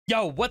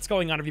Yo, what's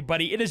going on,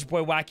 everybody? It is your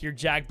boy Wack, your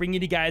Jack, bringing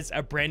you guys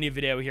a brand new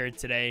video here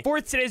today. For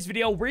today's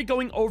video, we're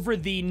going over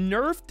the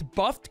nerfed,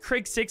 buffed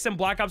Krig 6 and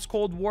Black Ops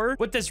Cold War.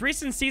 With this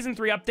recent Season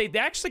 3 update, they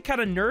actually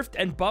kind of nerfed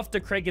and buffed the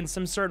Krig in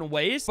some certain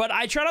ways. But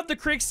I tried out the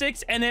Krig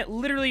 6, and it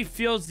literally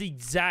feels the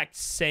exact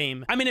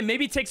same. I mean, it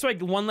maybe takes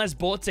like one less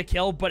bullet to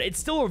kill, but it's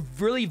still a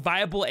really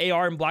viable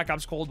AR in Black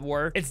Ops Cold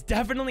War. It's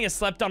definitely a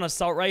slept-on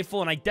assault rifle,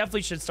 and I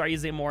definitely should start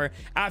using it more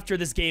after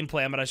this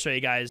gameplay I'm going to show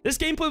you guys. This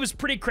gameplay was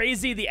pretty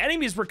crazy. The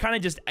enemies were kind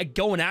of just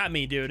going at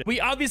me, dude.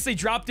 We obviously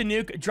dropped a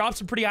nuke, dropped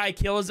some pretty high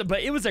kills, but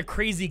it was a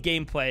crazy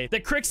gameplay. The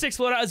Krig 6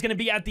 loadout is going to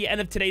be at the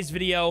end of today's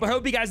video. I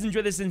hope you guys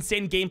enjoy this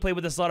insane gameplay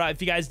with this loadout.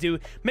 If you guys do,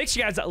 make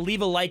sure you guys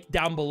leave a like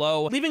down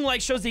below. Leaving a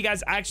like shows that you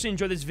guys actually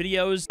enjoy these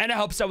videos, and it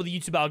helps out with the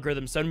YouTube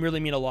algorithm, so it really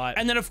mean a lot.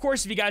 And then, of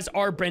course, if you guys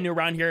are brand new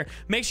around here,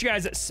 make sure you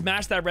guys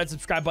smash that red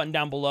subscribe button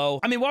down below.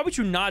 I mean, why would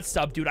you not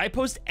sub, dude? I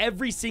post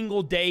every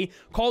single day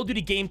Call of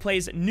Duty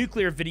gameplays,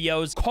 nuclear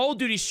videos, Call of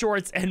Duty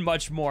shorts, and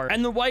much more.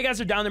 And then while you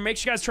guys are down there, make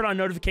sure you guys turn on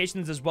notifications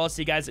as well,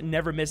 so you guys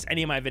never miss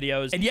any of my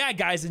videos. And yeah,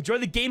 guys, enjoy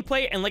the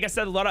gameplay. And like I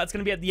said, the loadout's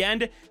gonna be at the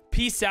end.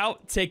 Peace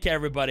out. Take care,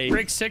 everybody.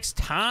 Krig 6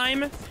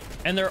 time,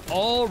 and they're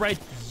all right.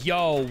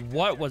 Yo,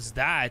 what was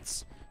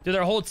that? Dude,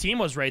 their whole team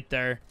was right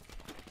there.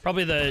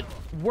 Probably the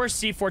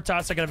worst C4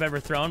 toss I could have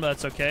ever thrown, but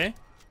that's okay.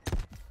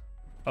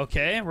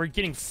 Okay, we're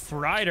getting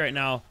fried right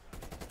now.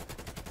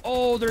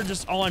 Oh, they're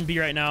just all on B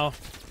right now.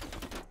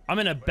 I'm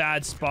in a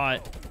bad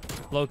spot,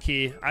 low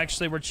key.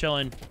 Actually, we're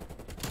chilling.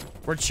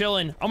 We're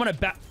chilling. I'm gonna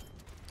back.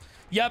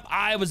 Yep,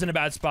 I was in a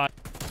bad spot.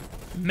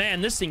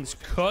 Man, this thing's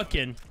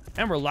cooking.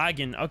 And we're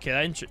lagging. Okay,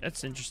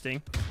 that's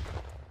interesting.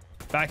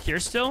 Back here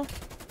still.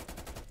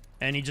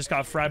 And he just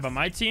got fried by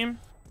my team.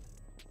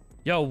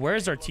 Yo,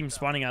 where's our team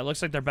spawning at?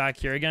 Looks like they're back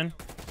here again.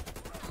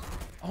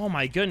 Oh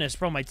my goodness,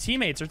 bro. My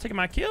teammates are taking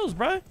my kills,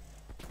 bro.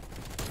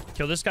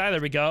 Kill this guy. There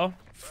we go.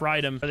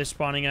 Fried him. Where are they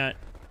spawning at?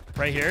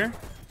 Right here.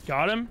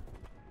 Got him.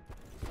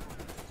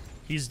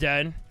 He's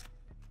dead.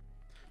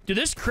 Dude,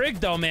 this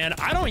Krig, though, man,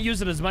 I don't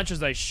use it as much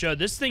as I should.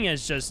 This thing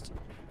is just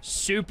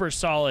super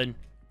solid.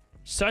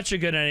 It's such a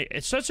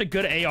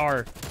good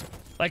AR.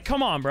 Like,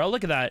 come on, bro.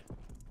 Look at that.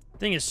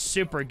 Thing is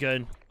super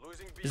good.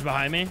 He's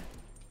behind me. Okay,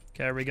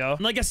 there we go.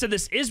 And like I said,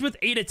 this is with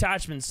 8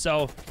 attachments,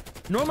 so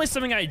normally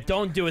something I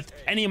don't do with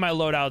any of my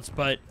loadouts,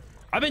 but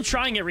I've been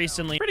trying it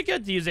recently. Pretty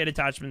good to use 8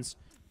 attachments.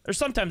 Or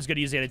sometimes good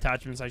to use 8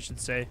 attachments, I should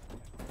say.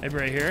 Maybe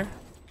right here.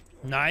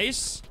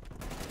 Nice.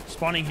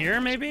 Spawning here,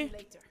 maybe?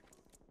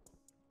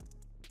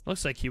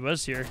 Looks like he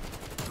was here.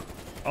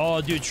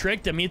 Oh, dude,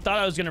 tricked him. He thought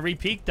I was going to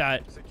re-peek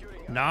that.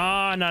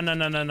 Nah,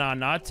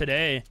 not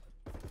today.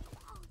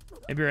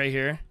 Maybe right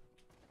here.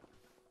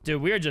 Dude,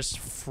 we are just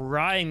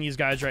frying these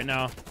guys right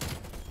now.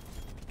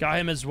 Got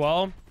him as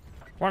well.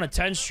 We're on a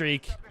 10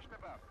 streak.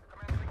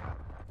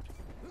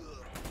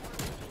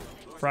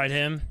 Fried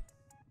him.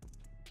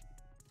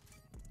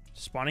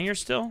 Spawning here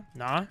still?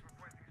 Nah.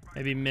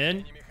 Maybe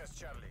mid.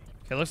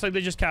 Okay, looks like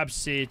they just capped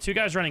C. 2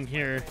 guys running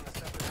here.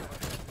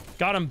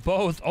 Got them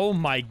both. Oh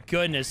my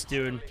goodness,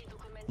 dude.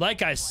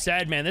 Like I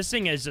said, man, this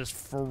thing is just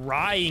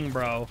frying,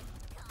 bro.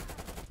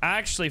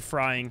 Actually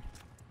frying.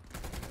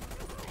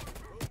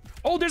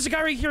 Oh, there's a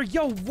guy right here.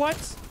 Yo,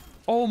 what?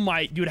 Oh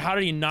my, dude, how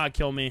did he not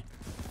kill me?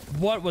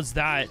 What was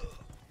that?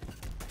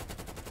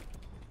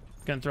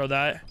 Gonna throw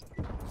that.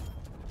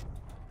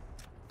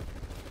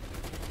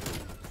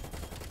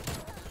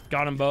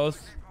 Got them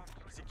both.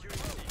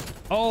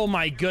 Oh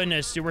my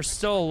goodness, dude, we're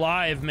still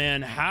alive,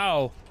 man.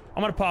 How?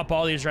 I'm gonna pop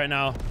all these right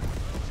now.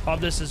 Pop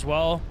this as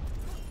well.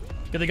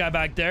 Get the guy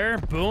back there.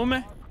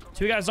 Boom.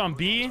 2 guys on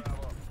B.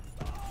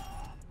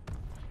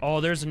 Oh,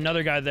 there's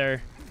another guy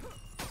there.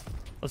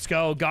 Let's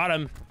go. Got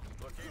him.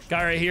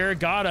 Guy right here.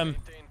 Got him.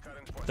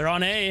 They're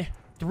on A.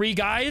 3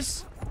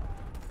 guys.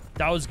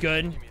 That was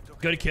good.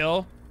 Good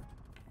kill.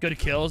 Good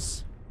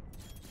kills.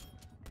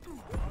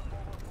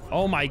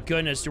 Oh my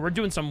goodness, dude. We're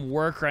doing some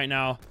work right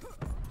now.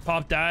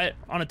 Pop that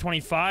on a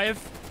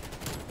 25.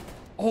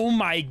 Oh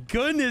my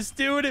goodness,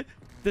 dude.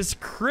 This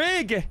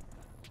Krig.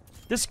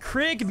 This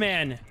Krig,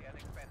 man.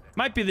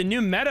 Might be the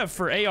new meta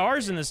for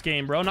ARs in this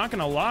game, bro. Not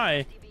gonna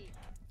lie.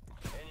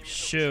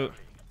 Shoot.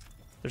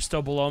 They're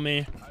still below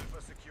me.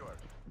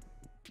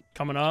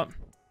 Coming up.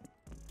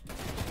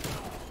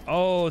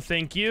 Oh,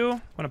 thank you.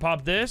 I'm gonna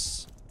pop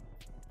this.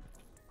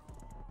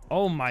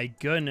 Oh my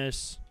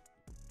goodness.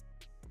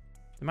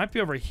 They might be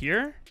over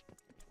here.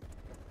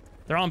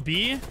 They're on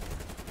B.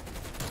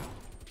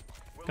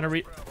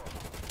 Gonna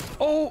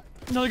Oh,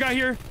 another guy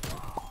here.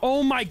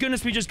 Oh my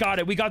goodness, we just got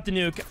it. We got the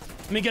nuke.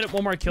 Let me get it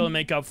one more kill and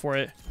make up for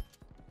it.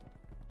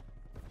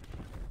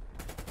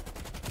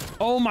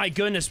 Oh my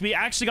goodness, we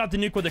actually got the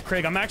nuke with the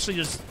Krig. I'm actually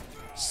just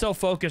so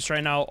focused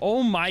right now.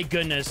 Oh my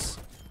goodness.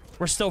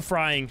 We're still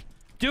frying.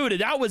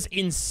 Dude, that was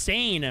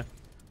insane.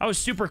 I was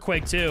super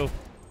quick too.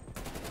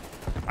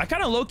 I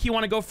kind of low-key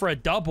want to go for a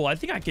double. I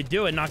think I could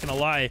do it, not gonna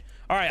lie.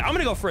 All right, I'm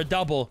gonna go for a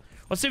double.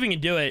 Let's see if we can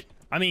do it.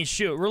 I mean,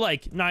 shoot, we're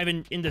like not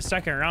even in the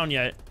second round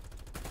yet.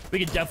 We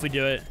could definitely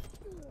do it.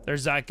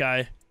 There's that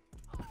guy.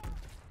 I'm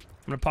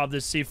gonna pop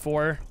this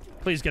C4.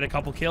 Please get a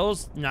couple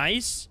kills.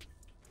 Nice.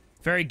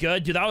 Very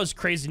good. Dude, that was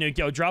crazy nuke.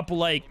 Yo, drop a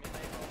like.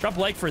 Drop a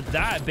like for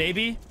that,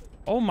 baby.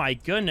 Oh my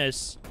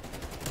goodness.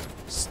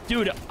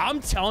 Dude, I'm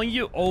telling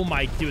you. Oh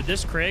my, dude,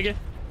 this Krig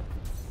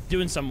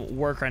doing some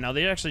work right now.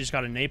 They actually just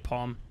got a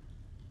napalm.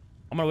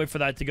 I'm gonna wait for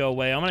that to go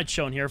away. I'm gonna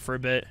chill in here for a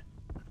bit.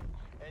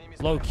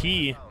 Low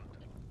key.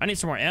 I need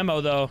some more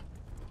ammo though.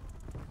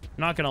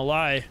 Not gonna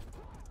lie.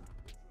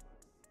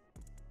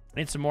 I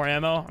need some more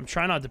ammo. I'm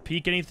trying not to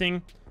peek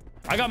anything.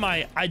 I got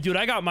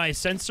my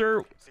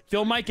sensor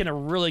fill mic in a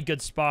really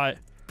good spot.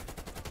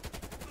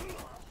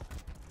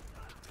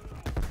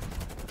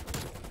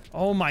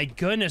 Oh my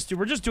goodness, dude.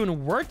 We're just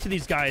doing work to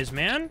these guys,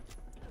 man.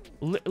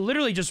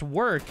 Literally just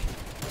work.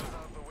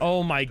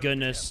 Oh my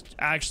goodness.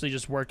 Actually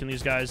just working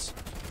these guys.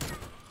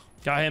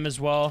 Got him as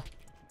well.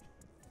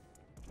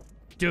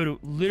 Dude,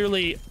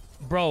 literally,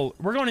 bro,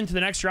 we're going into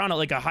the next round at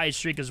like a high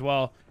streak as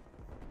well.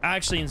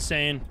 Actually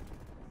insane.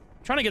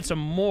 Trying to get some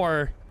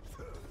more.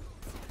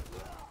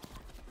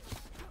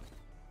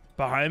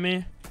 Behind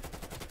me.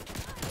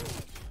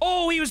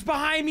 Oh, he was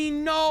behind me.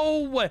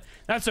 No.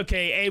 That's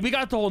okay. Hey, we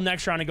got the whole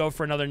next round to go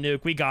for another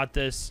nuke. We got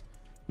this.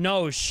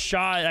 No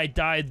shot. I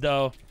died,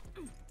 though.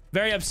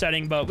 Very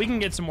upsetting, but we can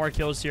get some more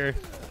kills here.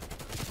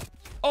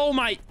 Oh,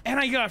 my. And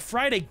I got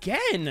fried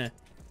again.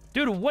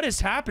 Dude, what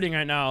is happening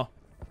right now?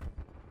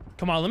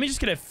 Come on. Let me just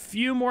get a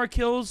few more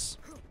kills.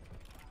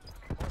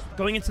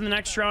 Going into the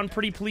next round,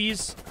 pretty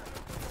please.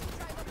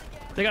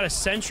 They got a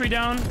sentry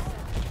down.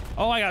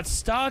 Oh, I got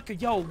stuck.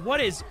 Yo,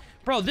 what is...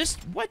 Bro, this...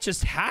 What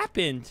just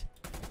happened?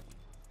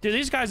 Dude,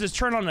 these guys just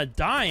turned on a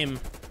dime.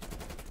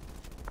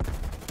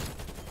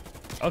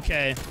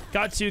 Okay.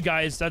 Got 2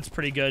 guys. That's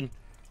pretty good. I'm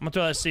gonna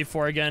throw that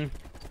C4 again.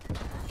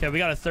 Okay, we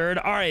got a third.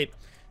 All right.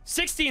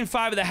 16-5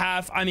 at the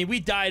half. I mean, we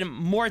died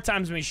more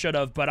times than we should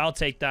have, but I'll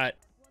take that.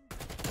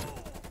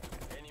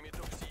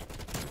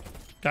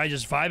 Guy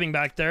just vibing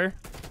back there.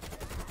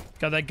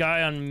 Got that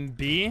guy on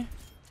B.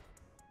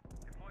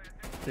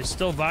 They're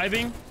still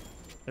vibing.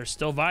 They're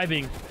still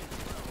vibing.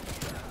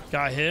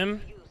 Got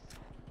him.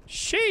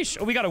 Sheesh.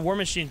 Oh, we got a war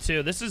machine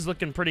too. This is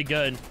looking pretty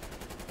good.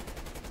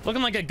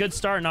 Looking like a good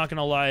start, not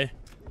gonna lie.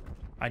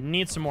 I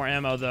need some more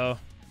ammo though.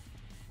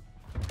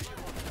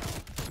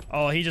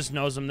 Oh, he just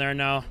knows I'm there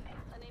now.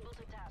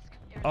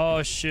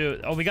 Oh,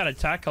 shoot. Oh, we got a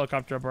attack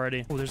helicopter up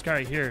already. Oh, there's a guy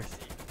right here.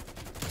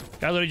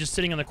 Guy literally just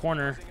sitting in the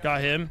corner.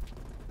 Got him.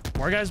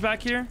 More guys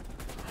back here?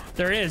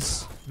 There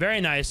is. Very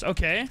nice.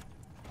 Okay.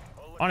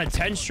 On a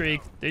 10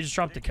 streak, they just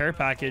dropped the care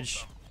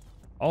package.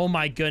 Oh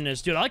my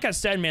goodness, dude. Like I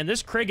said, man,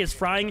 this Krig is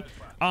frying.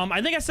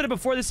 I think I said it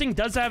before. This thing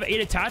does have 8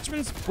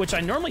 attachments, which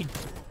I normally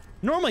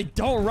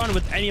don't run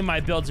with any of my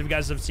builds. If you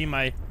guys have seen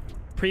my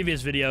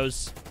previous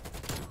videos.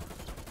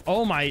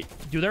 Oh my,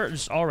 dude, they're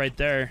just all right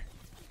there.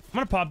 I'm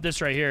gonna pop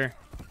this right here.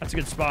 That's a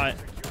good spot,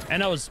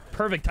 and that was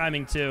perfect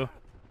timing too.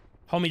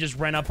 Homie just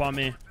ran up on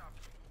me.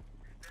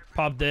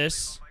 Pop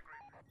this.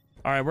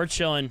 All right, we're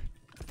chilling.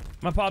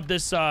 I'm gonna pop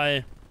this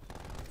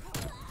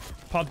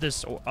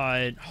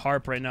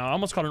harp right now. I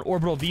almost called an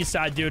orbital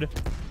VSAT, dude.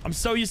 I'm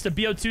so used to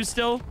BO2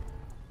 still.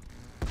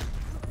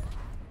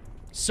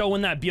 So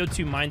in that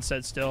BO2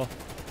 mindset still.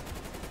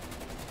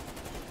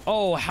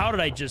 Oh, how did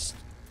I just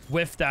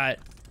whiff that?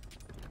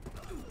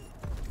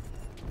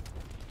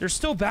 They're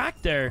still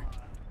back there.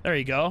 There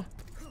you go.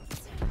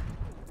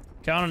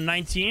 Count on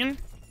 19.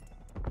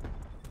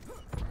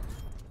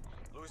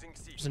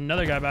 There's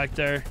another guy back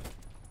there.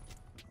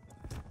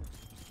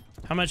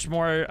 How much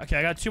more? Okay,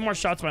 I got 2 more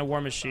shots of my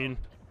war machine.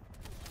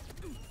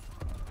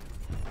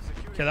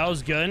 Okay, that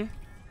was good.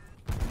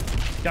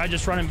 Guy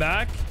just running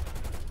back.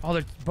 Oh,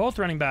 they're both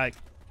running back.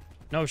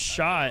 No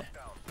shot.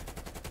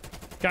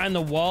 Guy in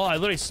the wall. I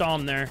literally saw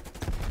him there.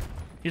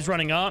 He's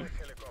running up.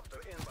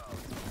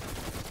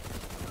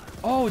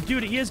 Oh,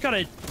 dude, he has got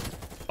a...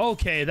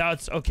 Okay,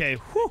 that's... Okay.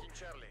 Whew.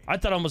 I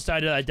thought I almost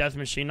died to that death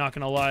machine, not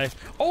gonna lie.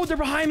 Oh, they're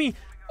behind me.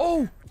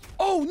 Oh.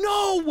 Oh,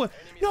 no.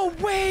 No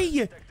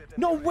way.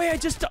 No way. I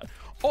just...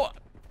 Oh.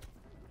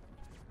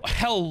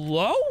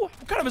 Hello?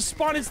 What kind of a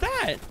spawn is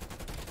that?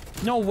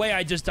 No way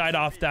I just died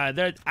off that.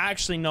 There's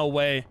actually no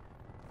way.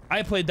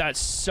 I played that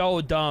so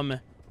dumb.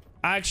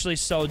 Actually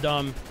so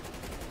dumb.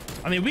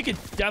 I mean, we could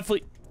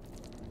definitely...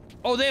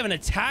 Oh, they have an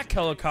attack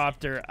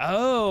helicopter.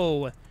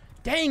 Oh.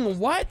 Dang,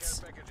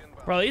 what?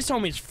 Bro, these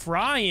homies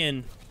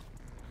frying.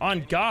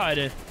 On God.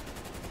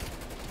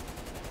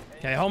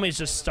 Okay, homie's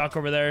just stuck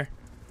over there.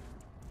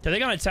 Okay, they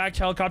got an attack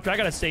helicopter. I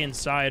gotta stay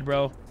inside,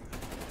 bro.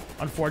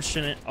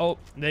 Unfortunate. Oh,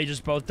 they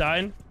just both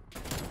died.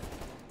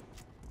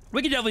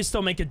 We could definitely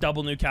still make a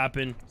double nuke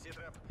happen.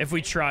 If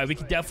we try, we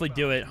could definitely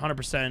do it.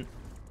 100%.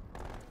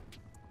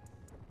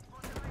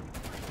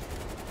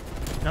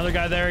 Another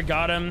guy there.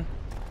 Got him.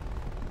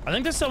 I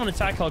think there's still an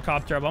attack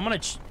helicopter, but I'm gonna...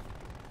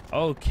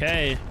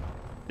 Okay.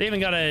 They even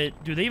got a...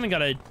 Dude, they even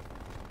got a...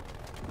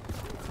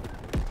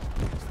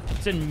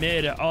 It's in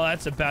mid. Oh,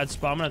 that's a bad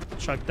spot. I'm gonna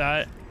chuck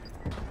that.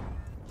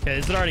 Okay,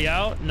 is it already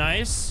out?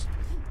 Nice.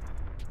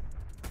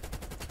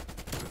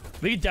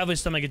 We could definitely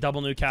still make a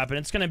double nuke happen.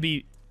 It's gonna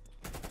be...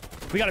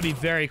 We gotta be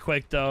very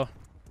quick, though.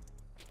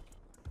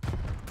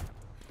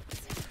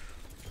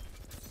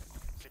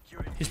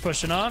 He's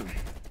pushing up.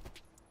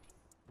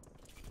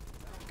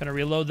 Gonna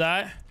reload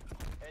that.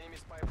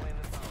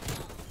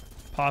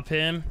 Pop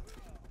him.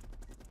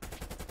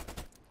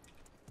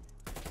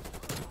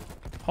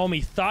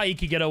 Homie thought he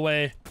could get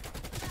away.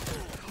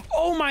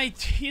 Oh my,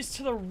 he's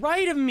to the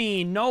right of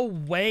me. No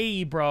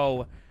way,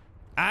 bro.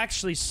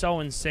 Actually so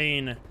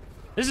insane.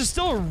 This is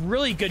still a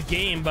really good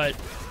game, but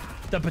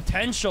the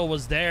potential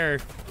was there.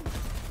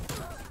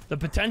 The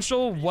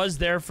potential was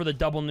there for the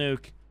double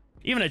nuke.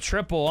 Even a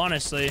triple,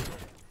 honestly.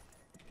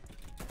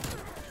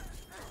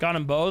 Got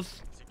them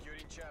both.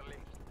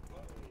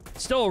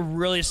 Still a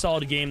really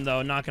solid game,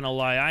 though. Not gonna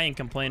lie. I ain't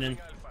complaining.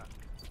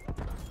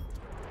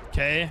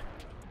 Okay.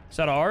 Is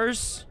that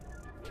ours?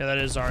 Okay, that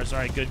is ours. All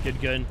right, good, good,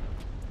 good.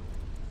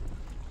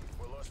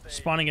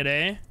 Spawning at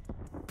A.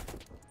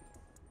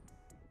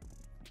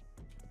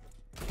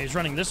 Okay, he's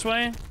running this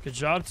way. Good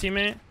job,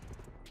 teammate.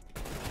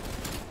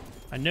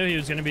 I knew he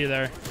was gonna be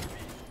there.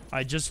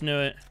 I just knew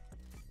it.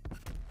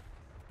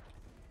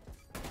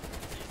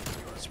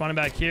 Spawning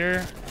back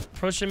here.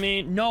 Pushing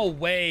me. No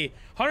way.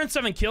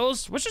 107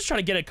 kills. Let's just try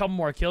to get a couple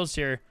more kills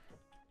here.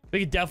 We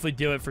could definitely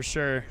do it for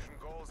sure.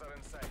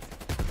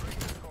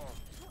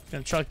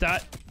 Gonna chuck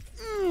that.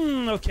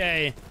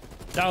 Okay.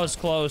 That was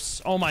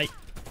close. Oh my.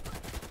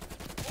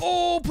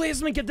 Oh,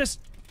 please let me get this.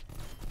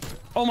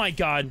 Oh my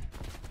god.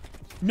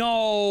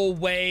 No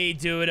way,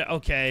 dude.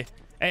 Okay.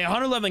 Hey,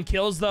 111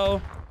 kills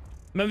though.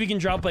 Maybe we can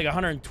drop like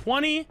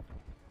 120.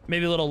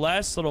 Maybe a little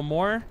less, a little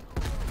more.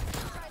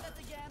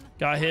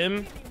 Got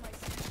him.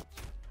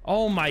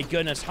 Oh my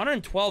goodness.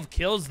 112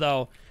 kills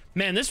though.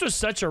 Man, this was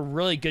such a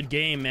really good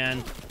game,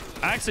 man.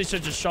 Actually,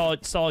 such a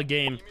solid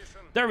game.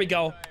 There we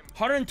go.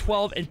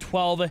 112 and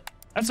 12.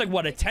 That's like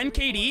what, a 10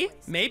 KD?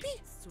 Maybe?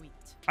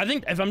 I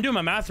think if I'm doing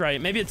my math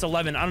right, maybe it's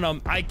 11. I don't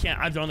know. I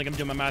don't think I'm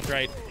doing my math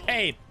right.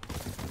 Hey,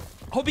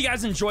 hope you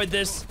guys enjoyed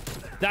this.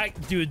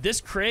 Dude, this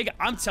Krig,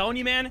 I'm telling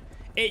you, man,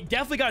 it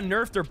definitely got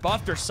nerfed or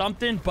buffed or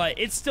something, but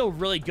it's still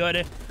really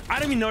good. I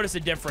don't even notice a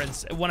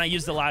difference when I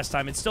used it last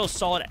time. It's still a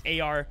solid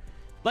AR.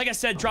 Like I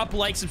said, drop a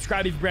like,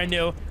 subscribe if you're brand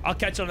new. I'll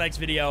catch you on the next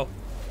video.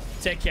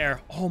 Take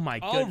care. Oh my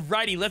god.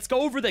 Alrighty, let's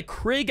go over the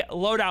Krig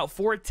loadout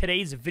for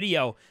today's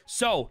video.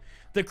 So,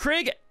 the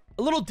Krig,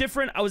 a little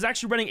different. I was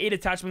actually running 8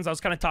 attachments. I was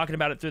kind of talking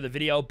about it through the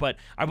video, but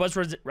I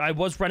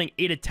was running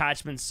 8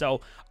 attachments. So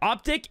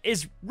optic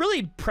is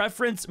really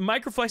preference.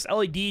 Microflex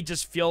LED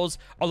just feels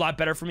a lot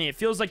better for me. It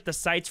feels like the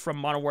sights from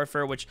Modern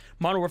Warfare, which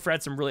Modern Warfare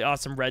had some really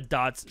awesome red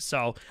dots.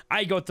 So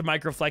I go with the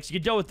Microflex. You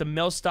could go with the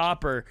mill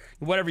stop or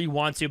whatever you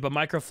want to, but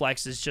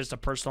Microflex is just a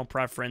personal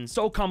preference.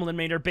 SOCOM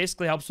Eliminator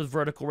basically helps with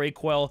vertical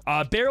recoil.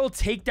 Barrel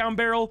takedown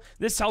barrel.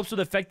 This helps with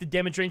effective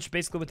damage range.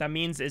 Basically what that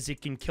means is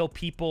it can kill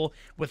people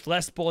with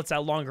less bullets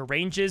at longer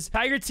ranges.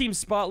 Tiger Team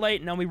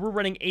Spotlight. Now we were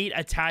running 8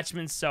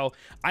 attachments, so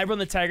I run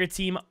the Tiger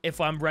Team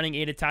if I'm running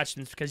 8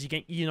 attachments because you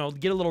can,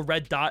 get a little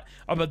red dot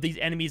above these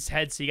enemies'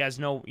 heads so you guys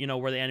know,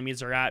 where the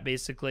enemies are at,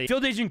 basically.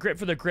 Field Agent Grip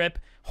for the grip.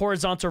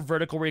 Horizontal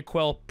vertical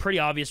recoil. Pretty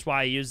obvious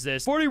why I use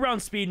this. 40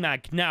 round speed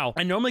mag. Now,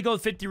 I normally go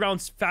with 50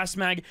 rounds fast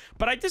mag,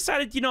 but I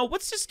decided,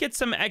 let's just get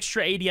some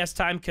extra ADS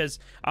time because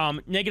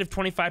negative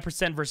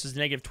 25% versus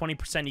negative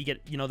 20%, you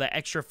get, that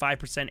extra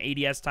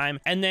 5% ADS time.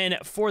 And then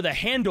for the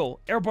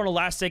handle, airborne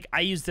elastic,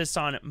 I use this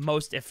on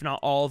most, if not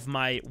all, of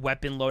my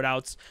weapon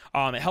loadouts.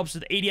 It helps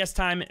with ADS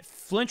time,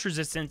 flinch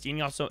resistance. You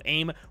can also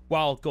aim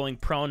while going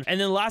prone. And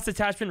then the last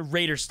attachment,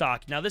 Raider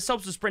stock. Now this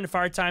helps with sprint and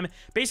fire time.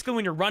 Basically,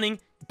 when you're running,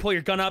 you pull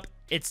your gun up,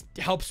 it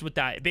helps with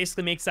that. It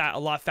basically makes that a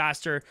lot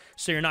faster,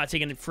 so you're not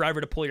taking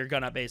forever to pull your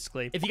gun up,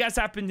 basically. If you guys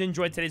happen to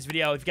enjoy today's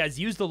video, if you guys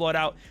use the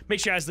loadout, make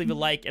sure you guys leave a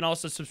like and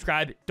also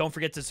subscribe. Don't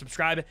forget to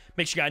subscribe.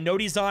 Make sure you got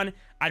noties on.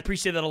 I'd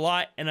appreciate that a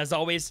lot. And as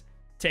always,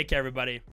 take care, everybody.